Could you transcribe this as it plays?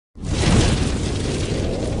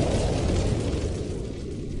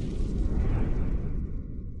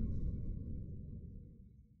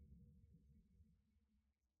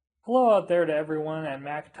Hello out there to everyone at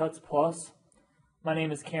Mactuts Plus. My name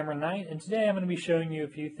is Cameron Knight, and today I'm going to be showing you a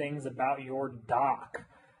few things about your dock.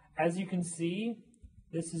 As you can see,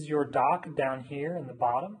 this is your dock down here in the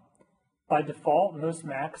bottom. By default, most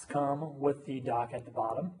Macs come with the dock at the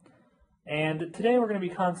bottom. And today we're going to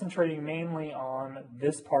be concentrating mainly on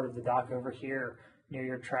this part of the dock over here near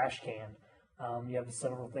your trash can. You have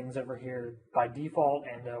several things over here by default,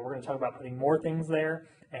 and we're going to talk about putting more things there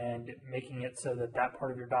and making it so that that part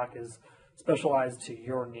of your dock is specialized to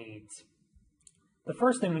your needs. The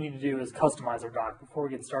first thing we need to do is customize our dock before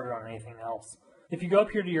we get started on anything else. If you go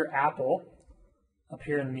up here to your Apple, up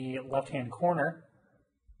here in the left-hand corner,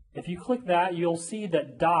 if you click that, you'll see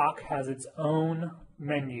that dock has its own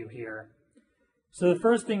menu here. So the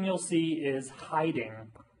first thing you'll see is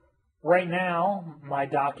hiding. Right now, my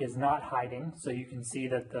dock is not hiding, so you can see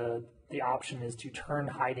that the option is to turn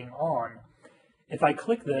hiding on. If I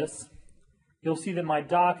click this, you'll see that my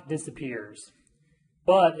dock disappears.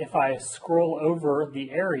 But if I scroll over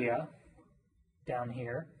the area down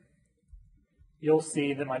here, you'll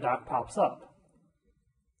see that my dock pops up.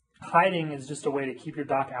 Hiding is just a way to keep your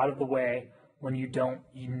dock out of the way when you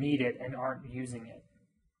need it and aren't using it.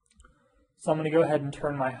 So I'm going to go ahead and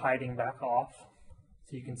turn my hiding back off,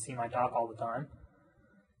 so you can see my dock all the time.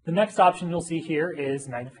 The next option you'll see here is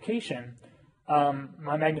magnification.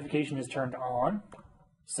 My magnification is turned on,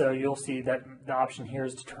 so you'll see that the option here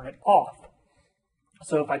is to turn it off.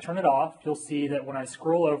 So if I turn it off, you'll see that when I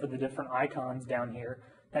scroll over the different icons down here,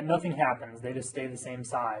 that nothing happens. They just stay the same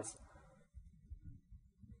size.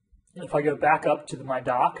 If I go back up to my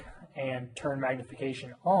dock and turn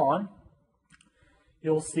magnification on,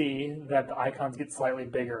 you'll see that the icons get slightly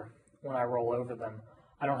bigger when I roll over them.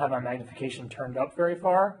 I don't have my magnification turned up very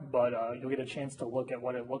far, but you'll get a chance to look at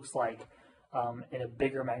what it looks like in a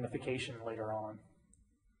bigger magnification later on.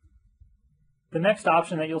 The next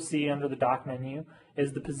option that you'll see under the dock menu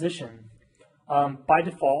is the position. By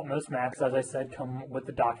default, most Macs, as I said, come with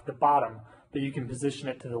the dock at the bottom, but you can position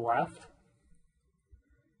it to the left,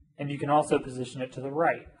 and you can also position it to the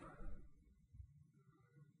right.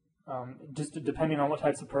 Just depending on what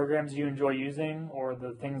types of programs you enjoy using or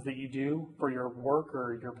the things that you do for your work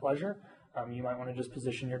or your pleasure, you might want to just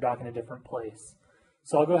position your dock in a different place.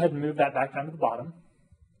 So I'll go ahead and move that back down to the bottom.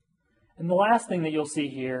 And the last thing that you'll see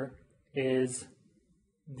here is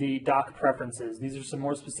the dock preferences. These are some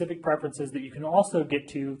more specific preferences that you can also get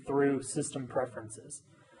to through system preferences.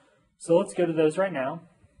 So let's go to those right now.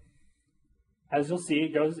 As you'll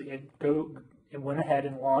see, it went ahead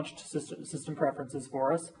and launched system preferences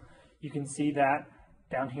for us. You can see that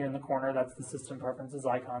down here in the corner, that's the system preferences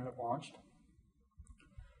icon that launched.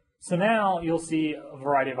 So now you'll see a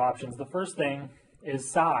variety of options. The first thing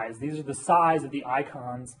is size. These are the size of the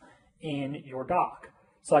icons in your dock.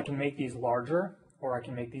 So I can make these larger or I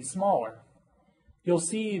can make these smaller. You'll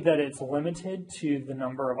see that it's limited to the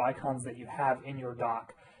number of icons that you have in your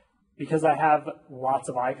dock. Because I have lots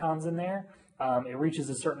of icons in there, it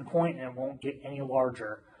reaches a certain point and it won't get any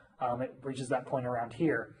larger. It reaches that point around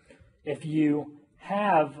here. If you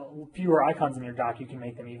have fewer icons in your dock, you can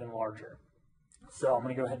make them even larger. So I'm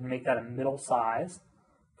going to go ahead and make that a middle size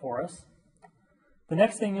for us. The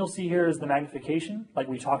next thing you'll see here is the magnification, like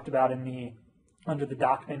we talked about under the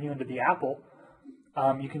dock menu under the Apple.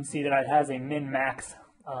 You can see that it has a min-max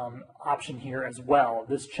option here as well.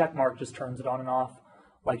 This check mark just turns it on and off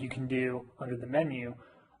like you can do under the menu.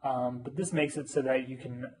 But this makes it so that you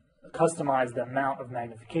can customize the amount of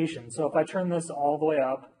magnification. So if I turn this all the way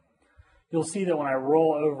up, you'll see that when I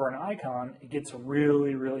roll over an icon, it gets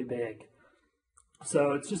really, really big.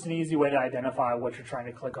 So it's just an easy way to identify what you're trying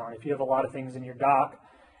to click on. If you have a lot of things in your dock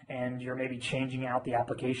and you're maybe changing out the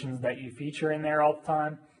applications that you feature in there all the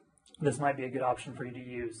time, this might be a good option for you to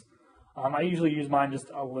use. I usually use mine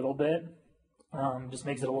just a little bit. Just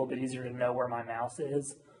makes it a little bit easier to know where my mouse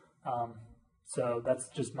is. So that's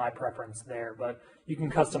just my preference there, but you can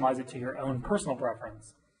customize it to your own personal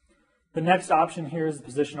preference. The next option here is the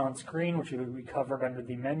position on screen, which we covered under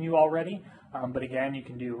the menu already, but again, you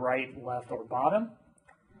can do right, left, or bottom.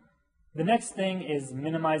 The next thing is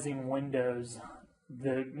minimizing windows,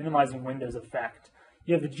 the minimizing windows effect.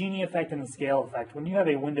 You have the genie effect and the scale effect. When you have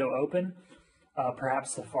a window open,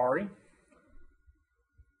 perhaps Safari,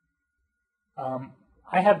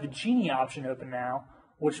 I have the genie option open now,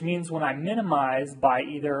 which means when I minimize by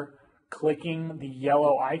either clicking the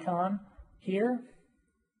yellow icon here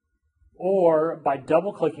or by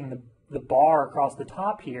double clicking the bar across the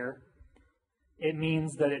top here, it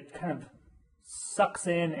means that it kind of sucks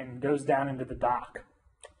in and goes down into the dock.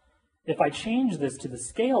 If I change this to the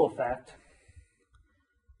scale effect,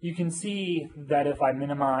 you can see that if I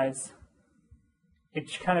minimize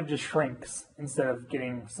it kind of just shrinks instead of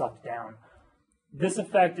getting sucked down. This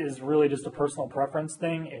effect is really just a personal preference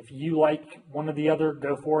thing. If you like one or the other,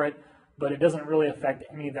 go for it, but it doesn't really affect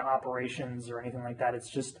any of the operations or anything like that.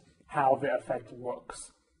 It's just how the effect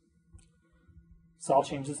looks. So I'll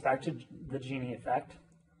change this back to the genie effect.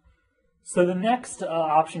 So the next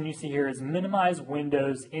option you see here is minimize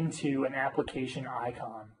windows into an application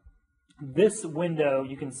icon. This window,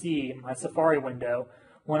 you can see my Safari window,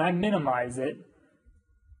 when I minimize it,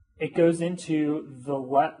 it goes into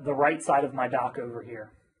the right side of my dock over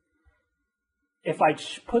here. If I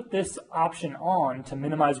put this option on to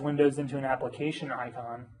minimize windows into an application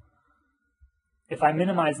icon, if I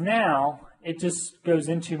minimize now, it just goes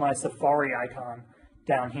into my Safari icon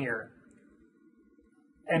down here.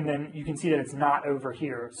 And then you can see that it's not over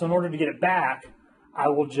here. So in order to get it back, I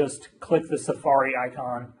will just click the Safari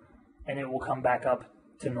icon and it will come back up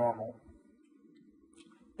to normal.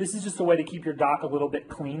 This is just a way to keep your dock a little bit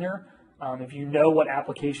cleaner. If you know what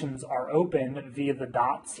applications are open via the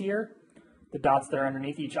dots here, the dots that are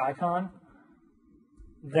underneath each icon,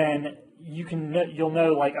 then you'll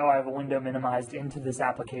know like, oh, I have a window minimized into this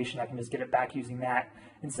application. I can just get it back using that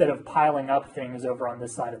instead of piling up things over on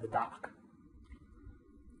this side of the dock.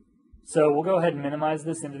 So we'll go ahead and minimize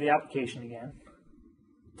this into the application again.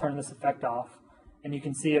 Turn this effect off. And you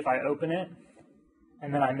can see if I open it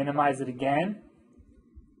and then I minimize it again,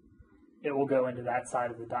 it will go into that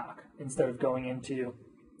side of the dock instead of going into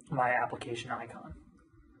my application icon.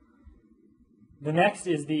 The next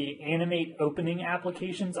is the Animate Opening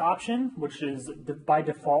Applications option, which is by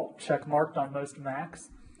default checkmarked on most Macs.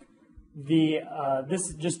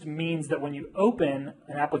 This just means that when you open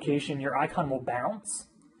an application, your icon will bounce,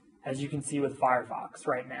 as you can see with Firefox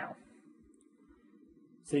right now.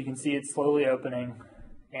 So you can see it's slowly opening,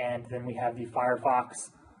 and then we have the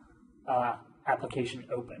Firefox application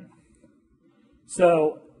open.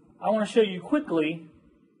 So I want to show you quickly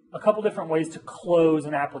a couple different ways to close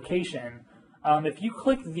an application. If you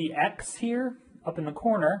click the X here up in the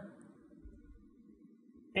corner,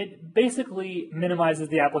 it basically minimizes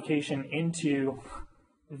the application into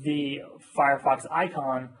the Firefox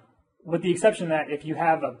icon, with the exception that if you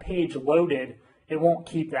have a page loaded, it won't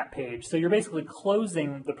keep that page. So you're basically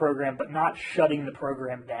closing the program but not shutting the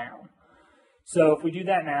program down. So if we do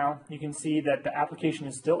that now, you can see that the application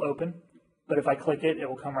is still open, but if I click it, it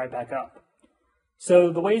will come right back up.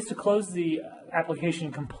 So the ways to close the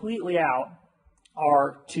application completely out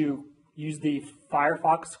are to use the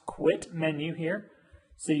Firefox Quit menu here.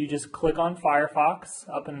 So you just click on Firefox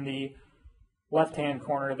up in the left-hand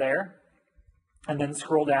corner there, and then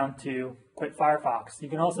scroll down to Quit Firefox. You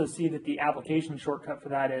can also see that the application shortcut for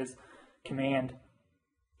that is Command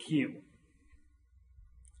Q.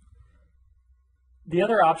 The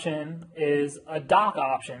other option is a dock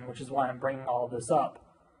option, which is why I'm bringing all of this up.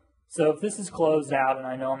 So if this is closed out and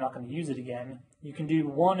I know I'm not going to use it again, you can do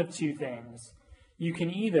one of two things. You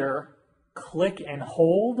can either click and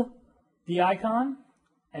hold the icon,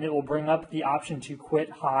 and it will bring up the option to quit,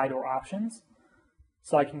 hide, or options.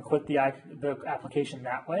 So I can quit the application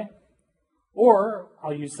that way. Or,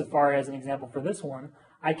 I'll use Safari as an example for this one,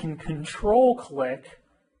 I can control click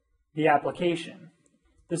the application.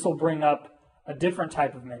 This will bring up a different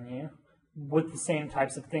type of menu with the same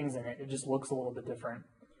types of things in it. It just looks a little bit different.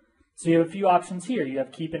 So you have a few options here. You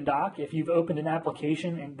have keep and dock. If you've opened an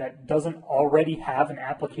application that doesn't already have an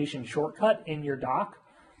application shortcut in your dock,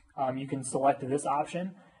 you can select this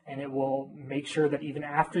option, and it will make sure that even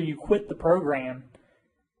after you quit the program,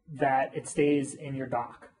 that it stays in your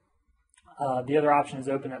dock. The other option is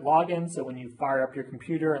open at login, so when you fire up your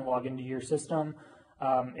computer and log into your system,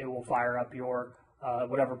 it will fire up your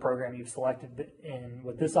whatever program you've selected in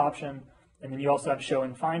with this option. And then you also have show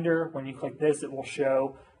in Finder. When you click this, it will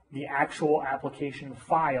show the actual application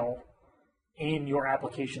file in your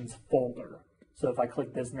applications folder. So if I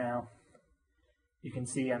click this now, you can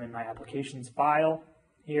see I'm in my applications file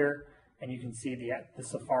here, and you can see the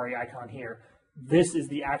Safari icon here. This is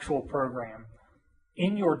the actual program.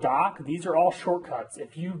 In your dock, these are all shortcuts.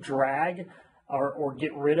 If you drag or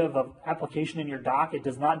get rid of an application in your dock, it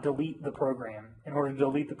does not delete the program. In order to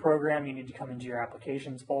delete the program, you need to come into your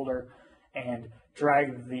applications folder and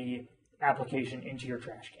drag the application into your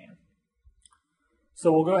trash can.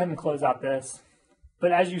 So we'll go ahead and close out this.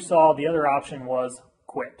 But as you saw, the other option was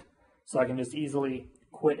quit. So I can just easily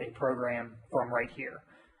quit a program from right here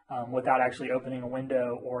without actually opening a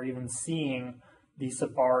window or even seeing the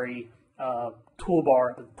Safari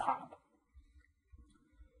toolbar at the top.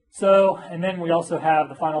 So, and then we also have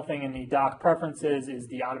the final thing in the dock preferences is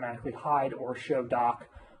the automatically hide or show dock,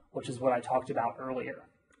 which is what I talked about earlier.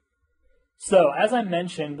 So, as I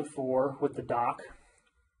mentioned before with the dock,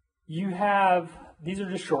 these are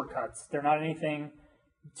just shortcuts. They're not anything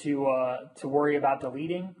to worry about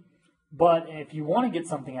deleting. But if you want to get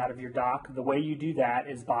something out of your dock, the way you do that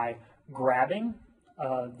is by grabbing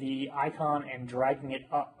the icon and dragging it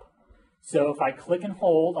up. So if I click and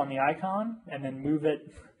hold on the icon and then move it,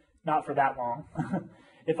 not for that long,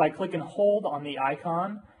 if I click and hold on the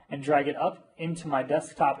icon and drag it up into my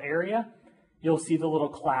desktop area, you'll see the little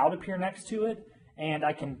cloud appear next to it, and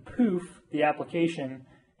I can poof the application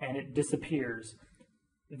and it disappears.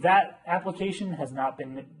 That application has not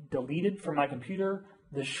been deleted from my computer.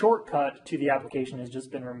 The shortcut to the application has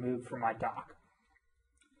just been removed from my dock.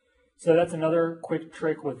 So that's another quick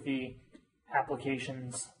trick with the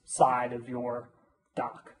applications side of your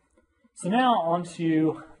dock. So now on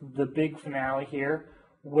to the big finale here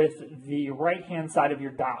with the right-hand side of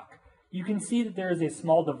your dock. You can see that there is a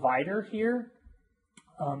small divider here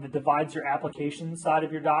that divides your application side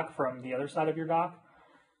of your dock from the other side of your dock.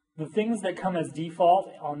 The things that come as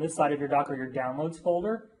default on this side of your dock are your downloads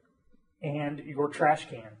folder and your trash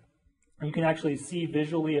can. You can actually see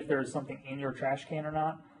visually if there is something in your trash can or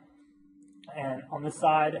not. And on this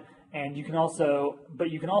side, and you can also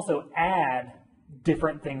add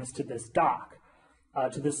different things to this dock,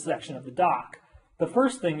 to this section of the dock. The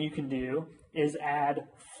first thing you can do is add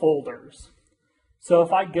folders. So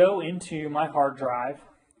if I go into my hard drive,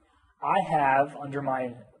 I have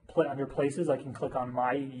under places, I can click on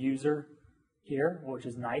my user here, which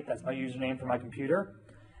is Knight. That's my username for my computer.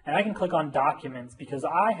 And I can click on documents because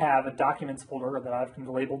I have a documents folder that I've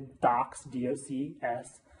labeled docs,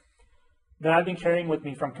 D-O-C-S, that I've been carrying with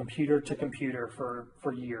me from computer to computer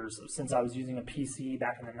for years. Since I was using a PC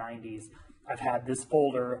back in the 90s, I've had this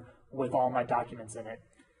folder with all my documents in it.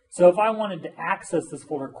 So if I wanted to access this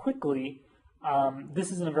folder quickly,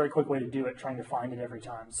 this isn't a very quick way to do it, trying to find it every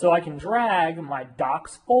time. So I can drag my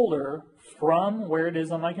docs folder from where it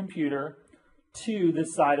is on my computer to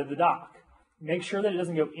this side of the dock. Make sure that it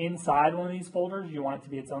doesn't go inside one of these folders. You want it to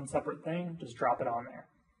be its own separate thing. Just drop it on there.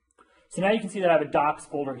 So now you can see that I have a docs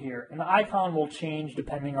folder here, and the icon will change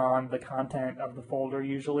depending on the content of the folder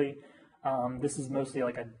usually. This is mostly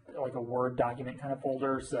like a Word document kind of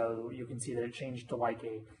folder, so you can see that it changed to like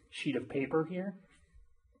a sheet of paper here.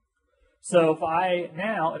 So if I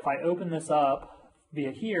open this up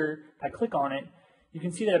via here, I click on it, you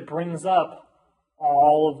can see that it brings up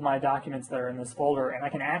all of my documents that are in this folder, and I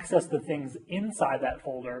can access the things inside that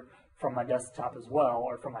folder from my desktop as well,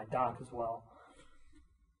 or from my dock as well.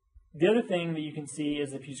 The other thing that you can see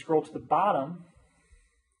is if you scroll to the bottom,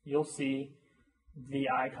 you'll see the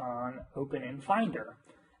icon open in Finder.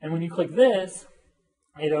 And when you click this,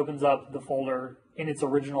 it opens up the folder in its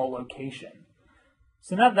original location.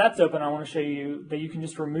 So now that that's open, I want to show you that you can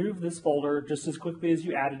just remove this folder just as quickly as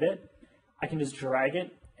you added it. I can just drag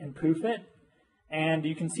it and poof it. And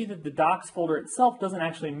you can see that the docs folder itself doesn't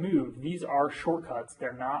actually move. These are shortcuts.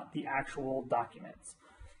 They're not the actual documents.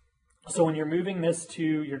 So when you're moving this to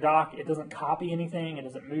your dock, it doesn't copy anything, it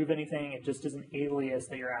doesn't move anything, it just is an alias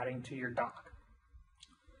that you're adding to your dock.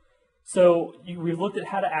 So we've looked at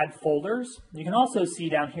how to add folders. You can also see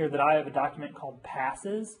down here that I have a document called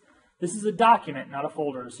passes. This is a document, not a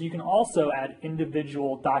folder. So you can also add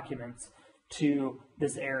individual documents to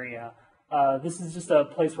this area. This is just a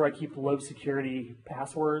place where I keep low security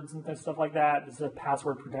passwords and stuff like that. This is a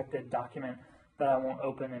password protected document that I won't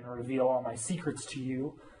open and reveal all my secrets to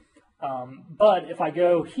you. But if I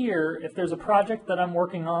go here, if there's a project that I'm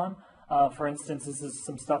working on, for instance, this is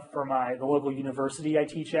some stuff for the local university I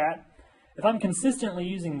teach at. If I'm consistently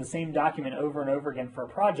using the same document over and over again for a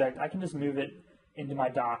project, I can just move it into my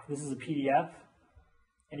dock. This is a PDF,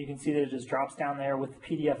 and you can see that it just drops down there with the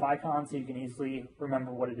PDF icon so you can easily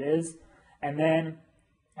remember what it is. And then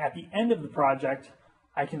at the end of the project,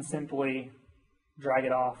 I can simply drag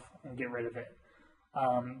it off and get rid of it.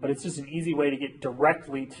 But it's just an easy way to get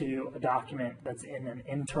directly to a document that's in an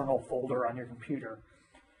internal folder on your computer.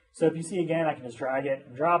 So if you see again, I can just drag it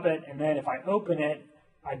and drop it, and then if I open it,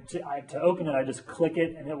 to open it, I just click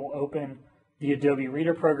it, and it will open the Adobe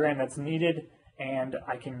Reader program that's needed, and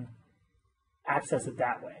I can access it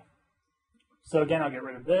that way. So again, I'll get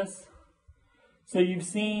rid of this. So you've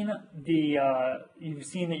seen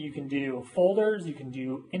that you can do folders, you can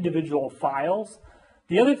do individual files.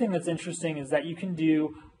 The other thing that's interesting is that you can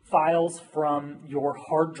do files from your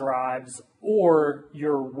hard drives or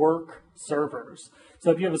your work servers.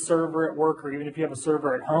 So if you have a server at work, or even if you have a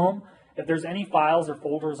server at home, if there's any files or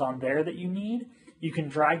folders on there that you need, you can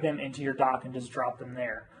drag them into your dock and just drop them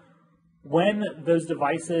there. When those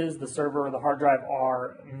devices, the server or the hard drive,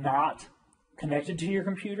 are not connected to your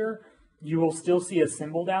computer, you will still see a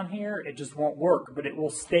symbol down here. It just won't work, but it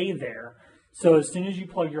will stay there. So as soon as you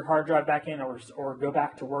plug your hard drive back in or go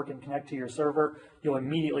back to work and connect to your server, you'll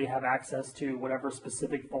immediately have access to whatever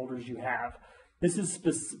specific folders you have. This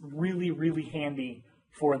is really, really handy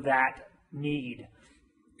for that need.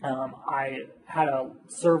 I had a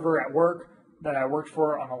server at work that I worked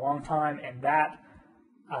for on a long time, and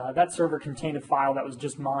that server contained a file that was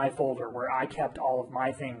just my folder where I kept all of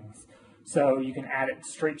my things. So you can add it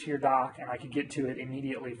straight to your dock, and I could get to it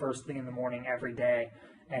immediately first thing in the morning every day,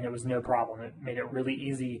 and it was no problem. It made it really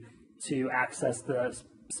easy to access the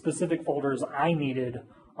specific folders I needed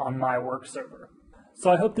on my work server.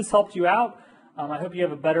 So I hope this helped you out. I hope you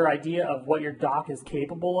have a better idea of what your dock is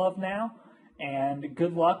capable of now, and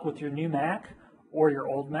good luck with your new Mac or your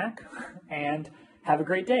old Mac, and have a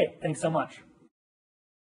great day. Thanks so much.